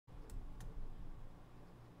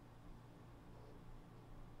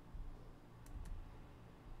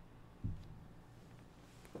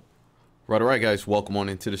All right, guys, welcome on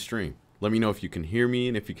into the stream. Let me know if you can hear me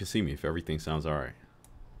and if you can see me, if everything sounds all right.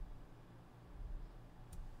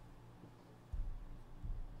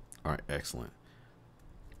 All right, excellent.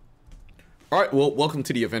 All right, well, welcome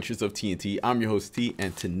to the Adventures of TNT. I'm your host, T,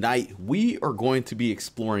 and tonight we are going to be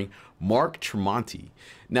exploring Mark Tremonti.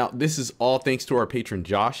 Now, this is all thanks to our patron,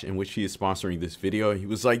 Josh, in which he is sponsoring this video. He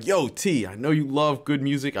was like, yo, T, I know you love good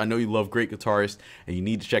music. I know you love great guitarists, and you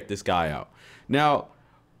need to check this guy out. Now,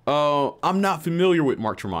 I'm not familiar with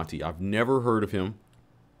Mark Tremonti. I've never heard of him.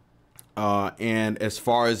 And as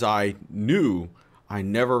far as I knew, I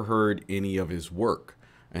never heard any of his work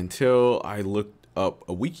until I looked up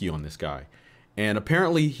a wiki on this guy. And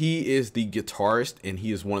apparently he is the guitarist and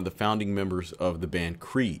he is one of the founding members of the band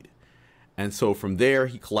Creed. And so from there,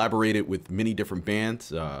 he collaborated with many different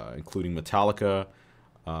bands, including Metallica,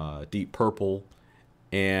 Deep Purple,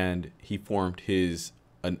 and he formed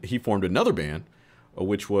another band,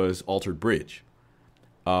 which was Altered Bridge.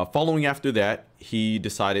 Following after that, he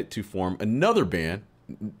decided to form another band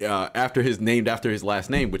named after his last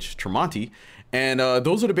name, which is Tremonti. And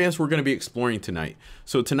those are the bands we're going to be exploring tonight.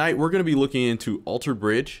 So tonight we're going to be looking into Altered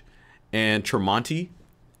Bridge and Tremonti,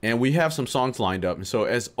 and we have some songs lined up. And so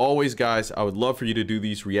as always, guys, I would love for you to do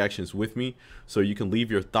these reactions with me, so you can leave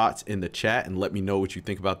your thoughts in the chat and let me know what you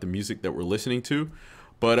think about the music that we're listening to.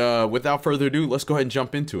 But without further ado, let's go ahead and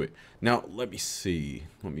jump into it. Now, let me see.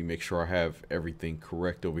 Let me make sure I have everything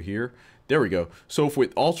correct over here. There we go. So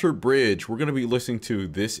with Altered Bridge, we're going to be listening to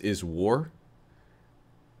This Is War.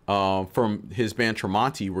 From his band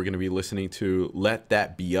Tremonti, we're going to be listening to Let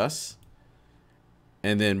That Be Us,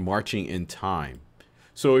 and then Marching in Time.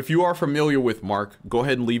 So if you are familiar with Mark, go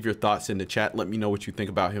ahead and leave your thoughts in the chat. Let me know what you think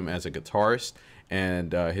about him as a guitarist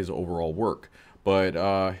and his overall work.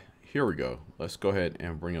 But here we go. Let's go ahead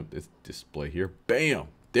and bring up this display here. Bam!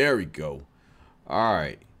 There we go. All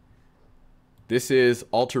right. This is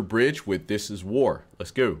Altered Bridge with This Is War.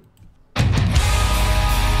 Let's go.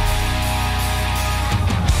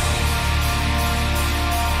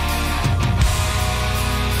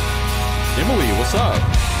 Emily, what's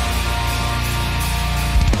up?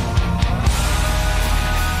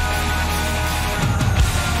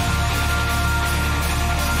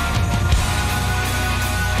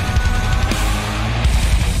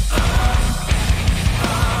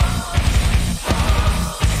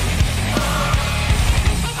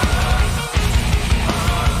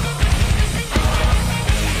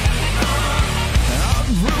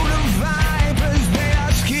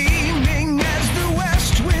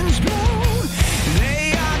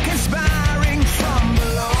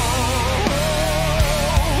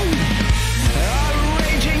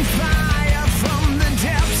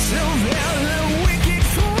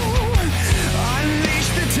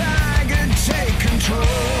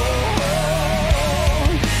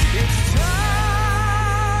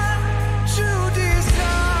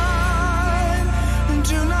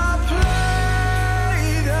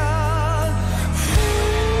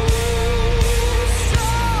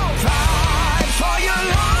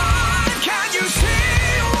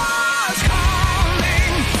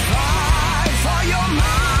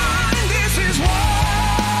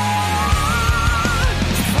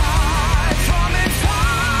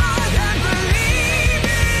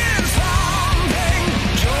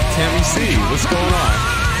 What's going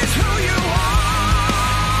on?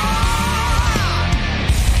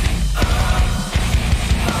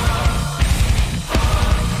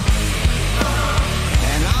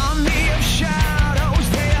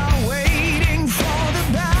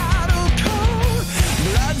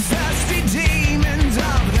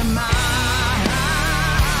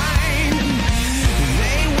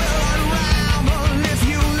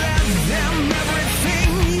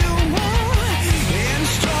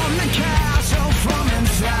 From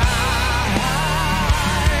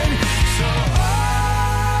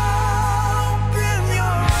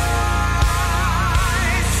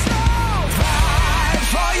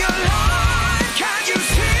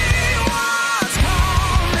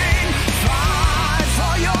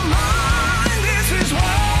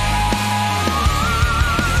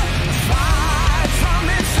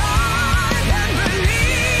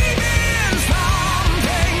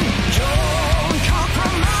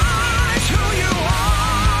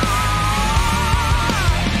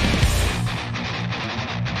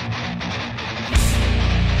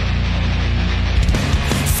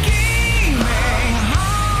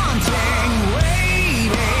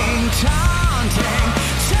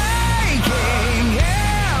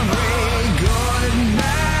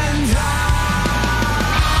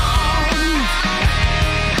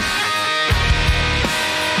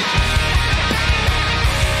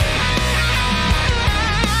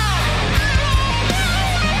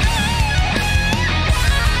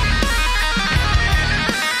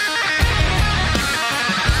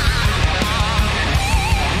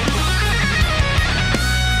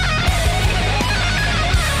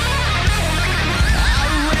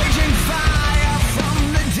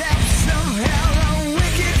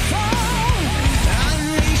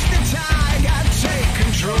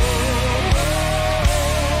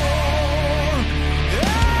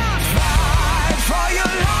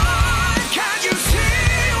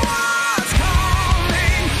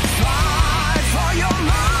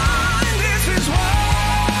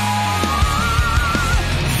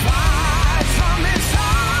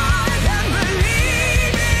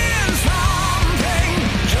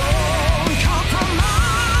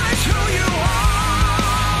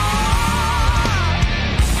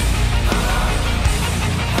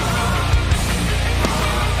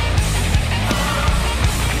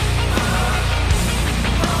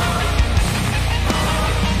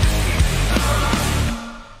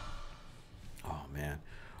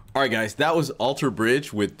All right, guys, that was Alter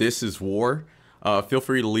Bridge with This Is War. Feel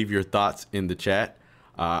free to leave your thoughts in the chat.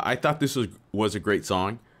 I thought this was a great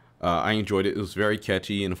song. I enjoyed it. It was very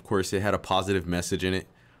catchy, and of course, it had a positive message in it.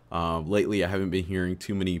 Lately, I haven't been hearing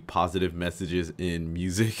too many positive messages in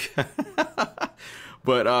music.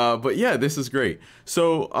 But yeah, this is great.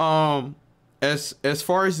 So as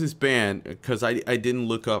far as this band, because I didn't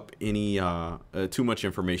look up any too much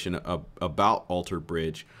information about Alter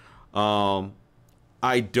Bridge.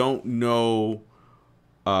 I don't know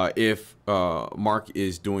if Mark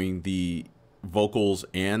is doing the vocals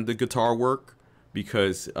and the guitar work,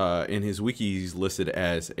 because in his wiki he's listed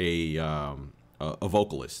as a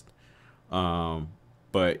vocalist.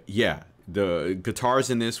 But yeah, the guitars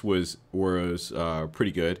in this was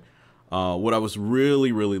pretty good. What I was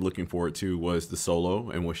really looking forward to was the solo,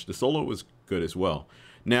 and which the solo was good as well.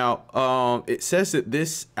 Now, it says that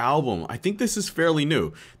this album, I think this is fairly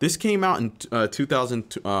new. This came out in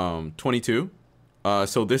 2022.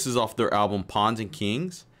 So this is off their album Pawns and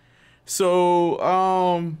Kings.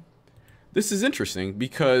 So this is interesting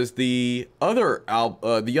because the other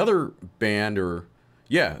band,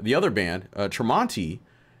 Tremonti,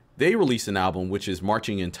 they released an album which is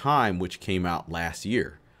Marching in Time, which came out last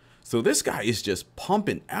year. So this guy is just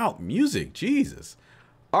pumping out music. Jesus.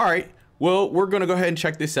 All right. Well, we're going to go ahead and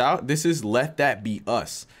check this out. This is Let That Be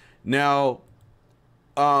Us. Now,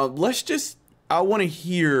 I want to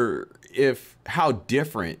hear how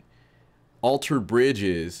different Alter Bridge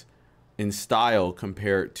is in style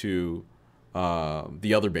compared to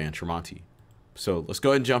the other band, Tremonti. So let's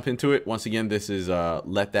go ahead and jump into it. Once again, this is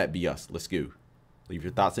Let That Be Us. Let's go. Leave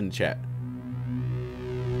your thoughts in the chat.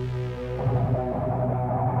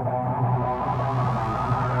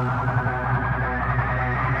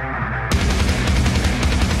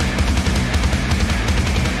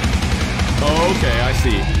 Okay, I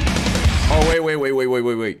see.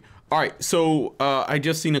 Oh, wait. All right, so I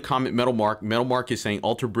just seen a comment, Metal Mark. Metal Mark is saying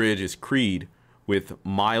Alter Bridge is Creed with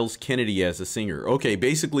Miles Kennedy as a singer. Okay,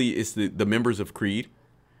 basically it's the members of Creed.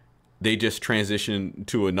 They just transitioned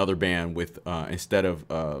to another band with, instead of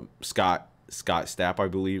Scott Stapp, I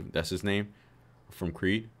believe that's his name, from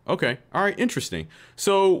Creed. Okay, all right, interesting.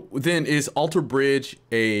 So then is Alter Bridge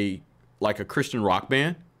like a Christian rock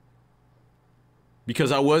band?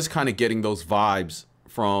 Because I was kind of getting those vibes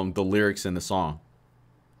from the lyrics in the song.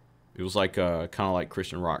 It was like kind of like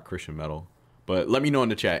Christian rock, Christian metal. But let me know in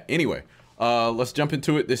the chat. Anyway, let's jump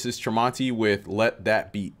into it. This is Tremonti with Let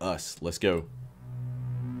That Be Us. Let's go.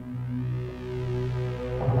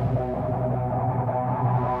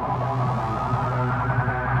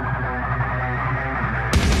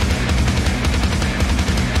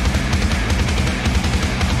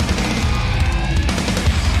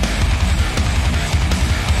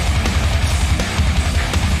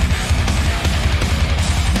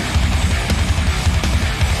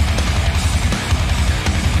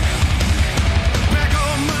 Back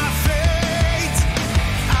on my feet,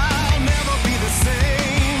 I'll never be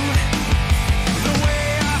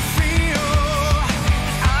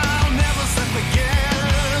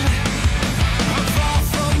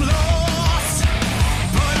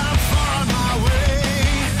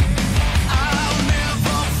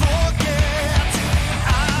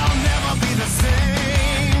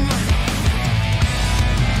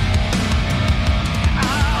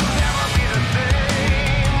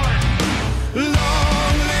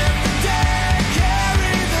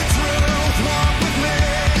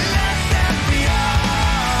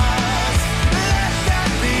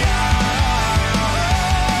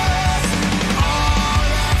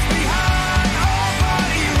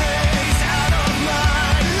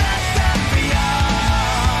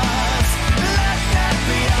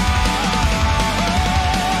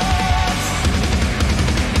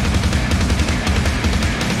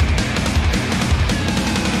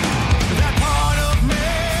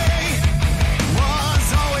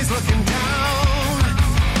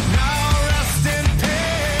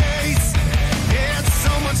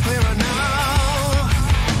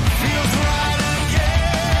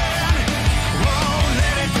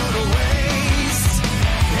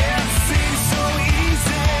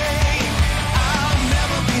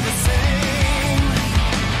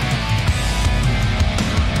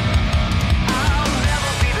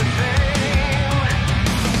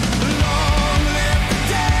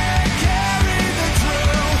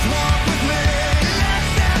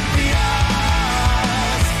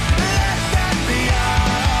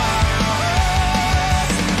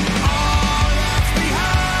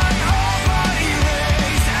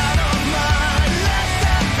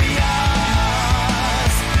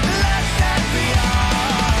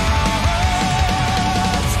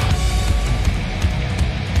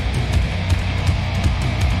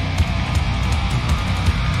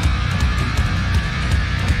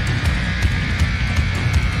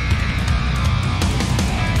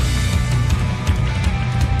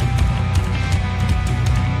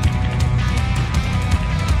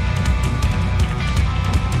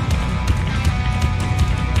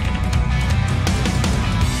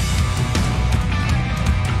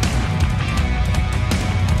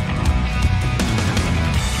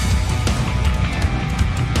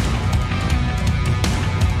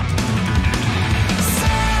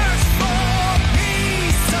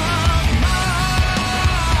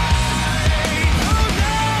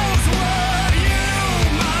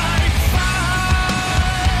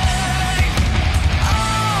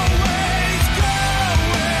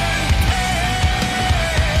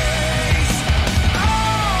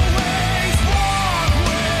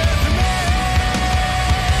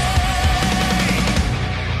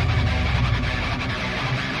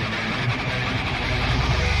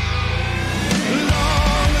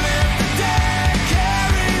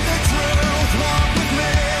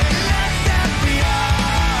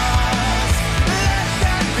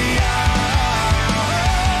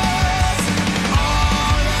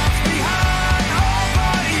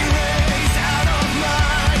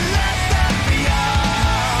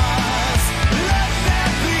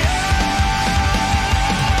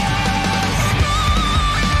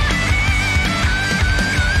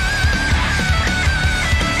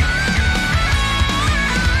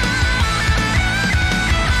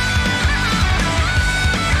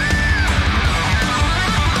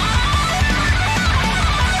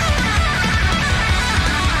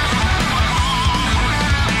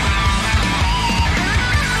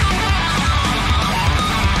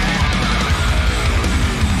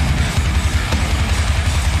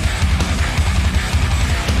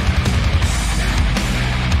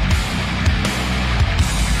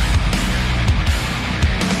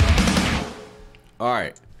All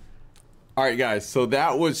right. All right, guys. So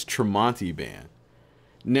that was Tremonti Band.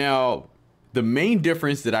 Now, the main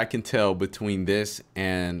difference that I can tell between this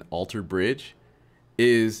and Alter Bridge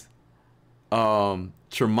is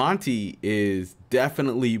Tremonti is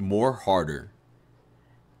definitely more hard,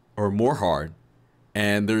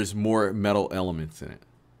 and there's more metal elements in it.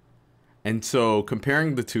 And so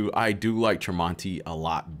comparing the two, I do like Tremonti a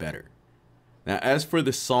lot better. Now, as for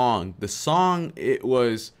the song, it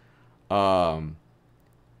was,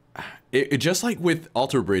 it just like with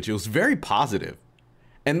Alter Bridge, it was very positive.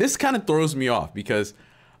 And this kind of throws me off because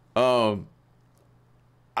I've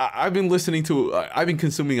been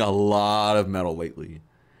consuming a lot of metal lately.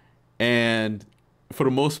 And for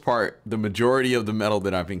the most part, the majority of the metal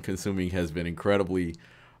that I've been consuming has been incredibly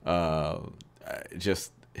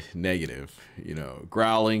just negative, you know,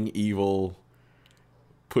 growling, evil,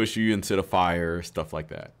 push you into the fire, stuff like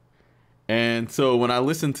that. And so when I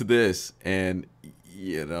listen to this, and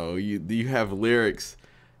you know, you have lyrics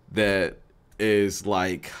that is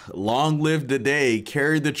like, long live the day,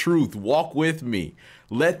 carry the truth, walk with me,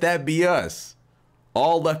 let that be us,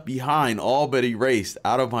 all left behind, all but erased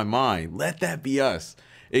out of my mind, let that be us.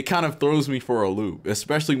 It kind of throws me for a loop,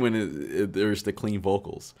 especially when there's the clean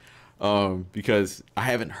vocals, because I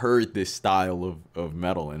haven't heard this style of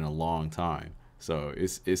metal in a long time. So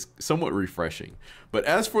it's somewhat refreshing. But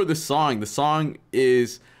as for the song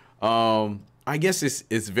is, I guess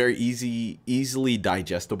it's very easily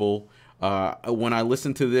digestible. When I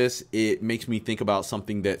listen to this, it makes me think about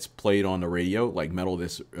something that's played on the radio, like metal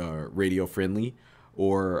that's radio friendly,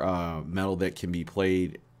 or metal that can be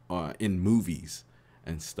played in movies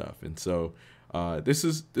and stuff. And so this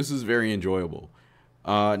is very enjoyable.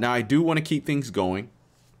 Now I do want to keep things going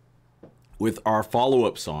with our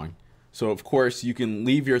follow-up song. So of course you can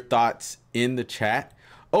leave your thoughts in the chat.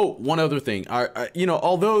 Oh, one other thing. You know,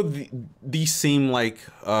 although these seem like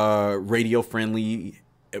radio friendly,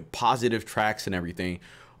 positive tracks and everything,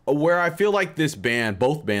 where I feel like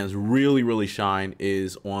both bands really shine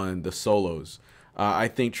is on the solos. I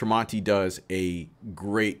think Tremonti does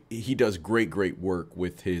great work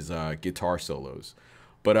with his guitar solos.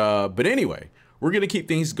 But anyway, we're gonna keep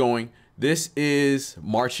things going. This is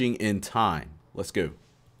Marching in Time. Let's go.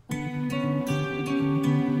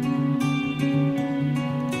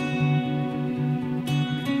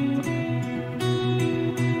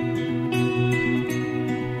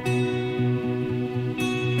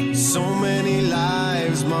 So many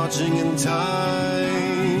lives marching in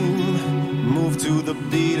time, move to the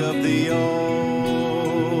beat of the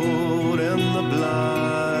old and the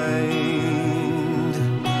blind.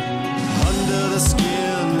 Under the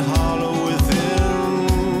skin, hollow within,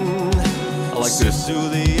 I like this. To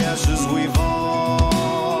the ashes we've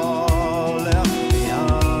all left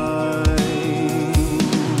behind.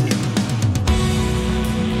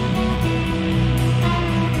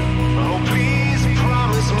 Oh, please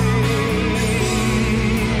promise me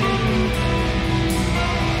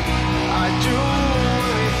I'd do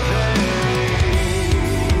anything.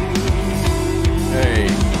 Hey.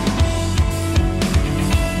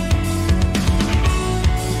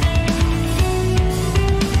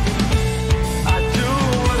 I'd do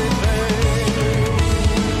anything.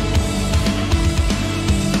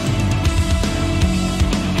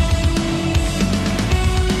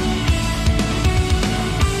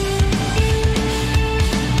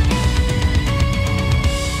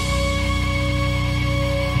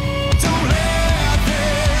 Don't let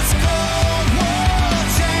this cold war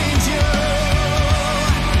change you.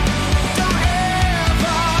 Don't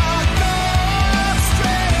ever go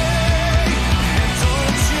astray. And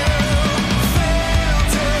don't you fail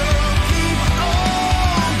to keep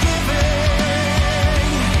on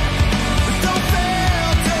giving. Don't fail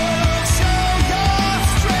to show your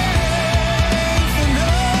strength. And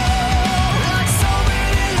like so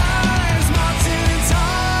many lives marching in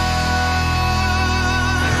time.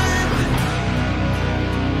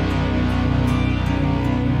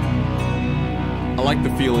 I like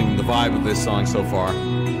the feeling, the vibe of this song so far.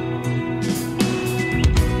 Never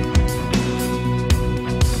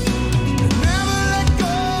let go,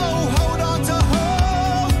 hold on to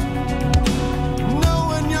hope.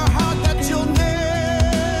 Know in your heart that you'll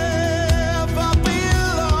never be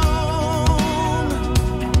alone.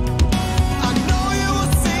 I know you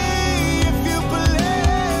will see if you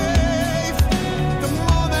believe. The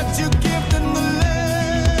more that you give, then the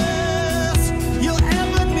less you'll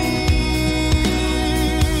ever need.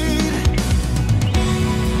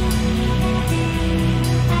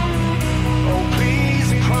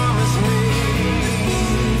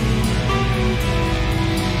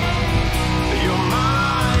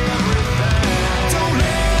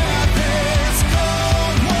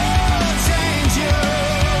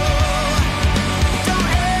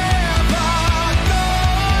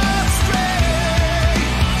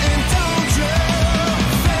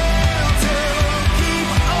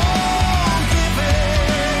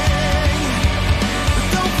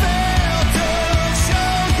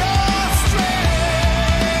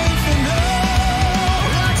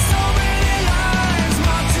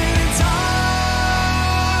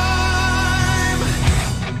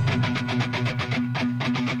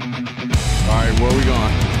 Where are we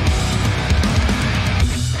going?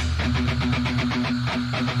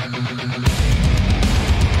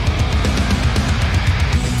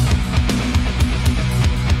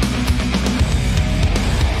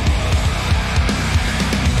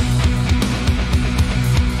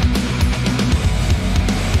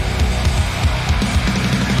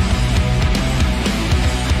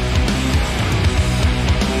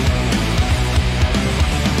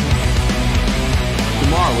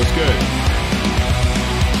 What's good?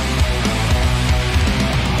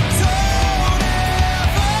 Don't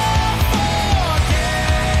ever forget,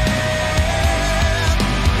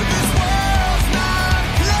 this world's not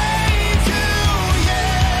played you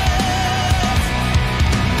yet,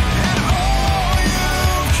 and all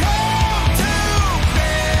you've come to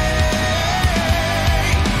pay.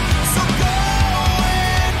 So go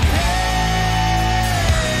in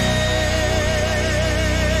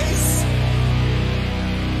peace.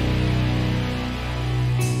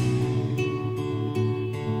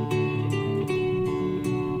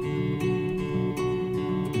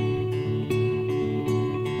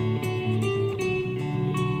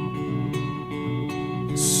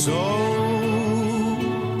 So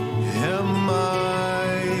am I.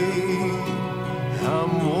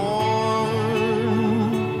 I'm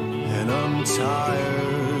worn and I'm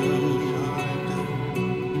tired.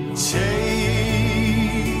 Take